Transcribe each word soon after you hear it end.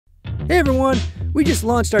Hey everyone, we just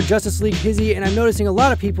launched our Justice League HISHE and I'm noticing a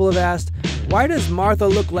lot of people have asked, why does Martha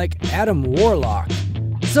look like Adam Warlock?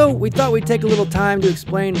 So we thought we'd take a little time to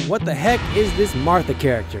explain what the heck is this Martha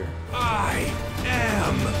character. I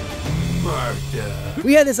am Martha.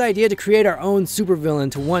 We had this idea to create our own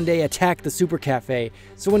supervillain to one day attack the Super Cafe.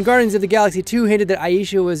 So when Guardians of the Galaxy 2 hinted that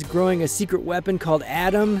HISHE was growing a secret weapon called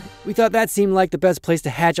Adam, we thought that seemed like the best place to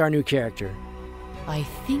hatch our new character. I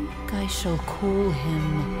think I shall call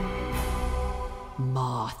him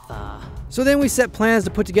Martha. So then we set plans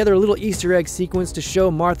to put together a little Easter egg sequence to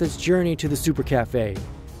show Martha's journey to the Super Cafe.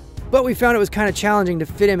 But we found it was kind of challenging to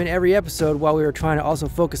fit him in every episode while we were trying to also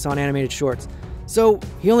focus on animated shorts. So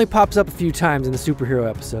he only pops up a few times in the superhero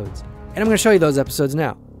episodes. And I'm going to show you those episodes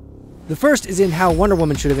now. The first is in How Wonder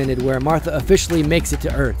Woman Should Have Ended, where Martha officially makes it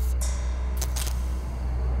to Earth.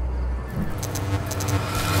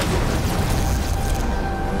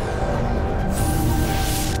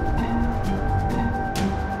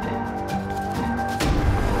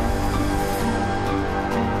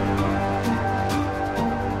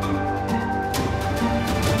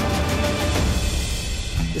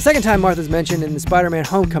 The second time Martha's mentioned in the Spider-Man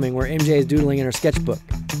Homecoming, where MJ is doodling in her sketchbook.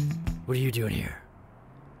 What are you doing here?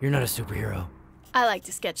 You're not a superhero. I like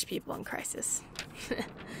to sketch people in crisis.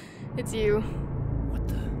 It's you. What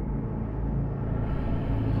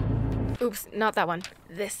the? Oops, not that one.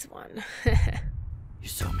 This one. You're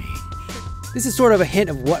so mean. This is sort of a hint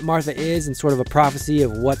of what Martha is and sort of a prophecy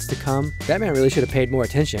of what's to come. Batman really should have paid more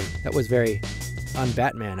attention. That was very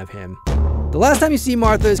un-Batman of him. The last time you see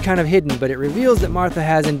Martha is kind of hidden, but it reveals that Martha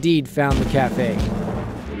has indeed found the cafe.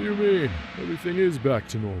 What do you mean? Everything is back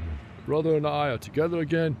to normal. My brother and I are together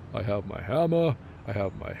again. I have my hammer. I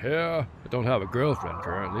have my hair. I don't have a girlfriend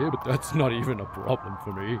currently, but that's not even a problem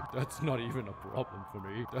for me. That's not even a problem for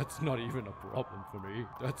me. That's not even a problem for me.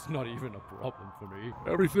 That's not even a problem for me.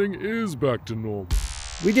 Everything is back to normal.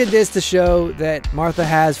 We did this to show that Martha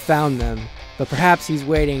has found them, but perhaps he's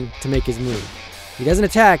waiting to make his move. He doesn't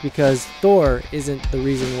attack because Thor isn't the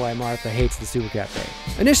reason why Martha hates the Super Cafe.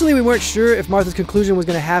 Initially, we weren't sure if Martha's conclusion was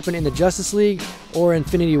going to happen in the Justice League or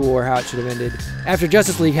Infinity War, how it should have ended. After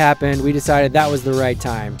Justice League happened, we decided that was the right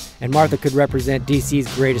time, and Martha could represent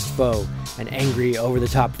DC's greatest foe, an angry,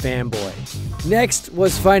 over-the-top fanboy. Next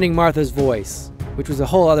was finding Martha's voice, which was a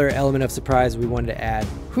whole other element of surprise we wanted to add.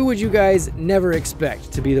 Who would you guys never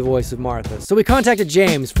expect to be the voice of Martha? So we contacted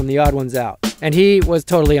James from The Odd Ones Out, and he was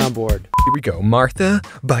totally on board. Here we go, Martha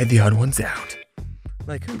by The Odd Ones Out.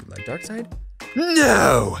 Like who? Like Darkseid?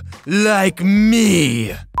 No! Like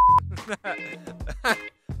me!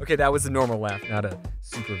 Okay, that was a normal laugh, not a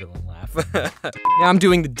supervillain laugh. Now I'm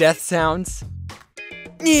doing the death sounds.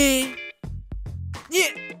 Like,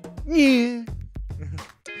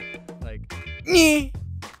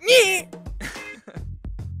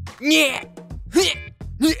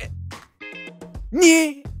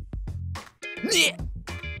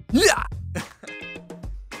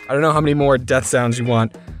 I don't know how many more death sounds you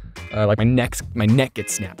want. Like my neck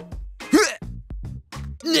gets snapped.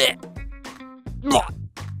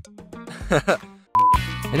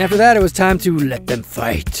 And after that, it was time to let them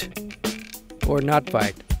fight. Or not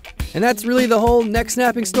fight. And that's really the whole neck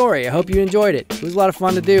snapping story. I hope you enjoyed it. It was a lot of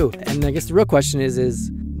fun to do. And I guess the real question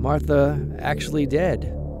is Martha actually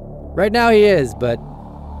dead? Right now he is, but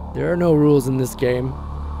there are no rules in this game.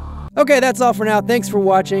 Okay, that's all for now. Thanks for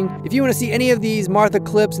watching. If you want to see any of these Martha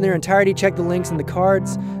clips in their entirety, check the links in the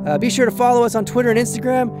cards. Be sure to follow us on Twitter and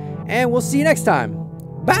Instagram, and we'll see you next time.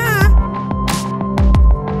 Bye!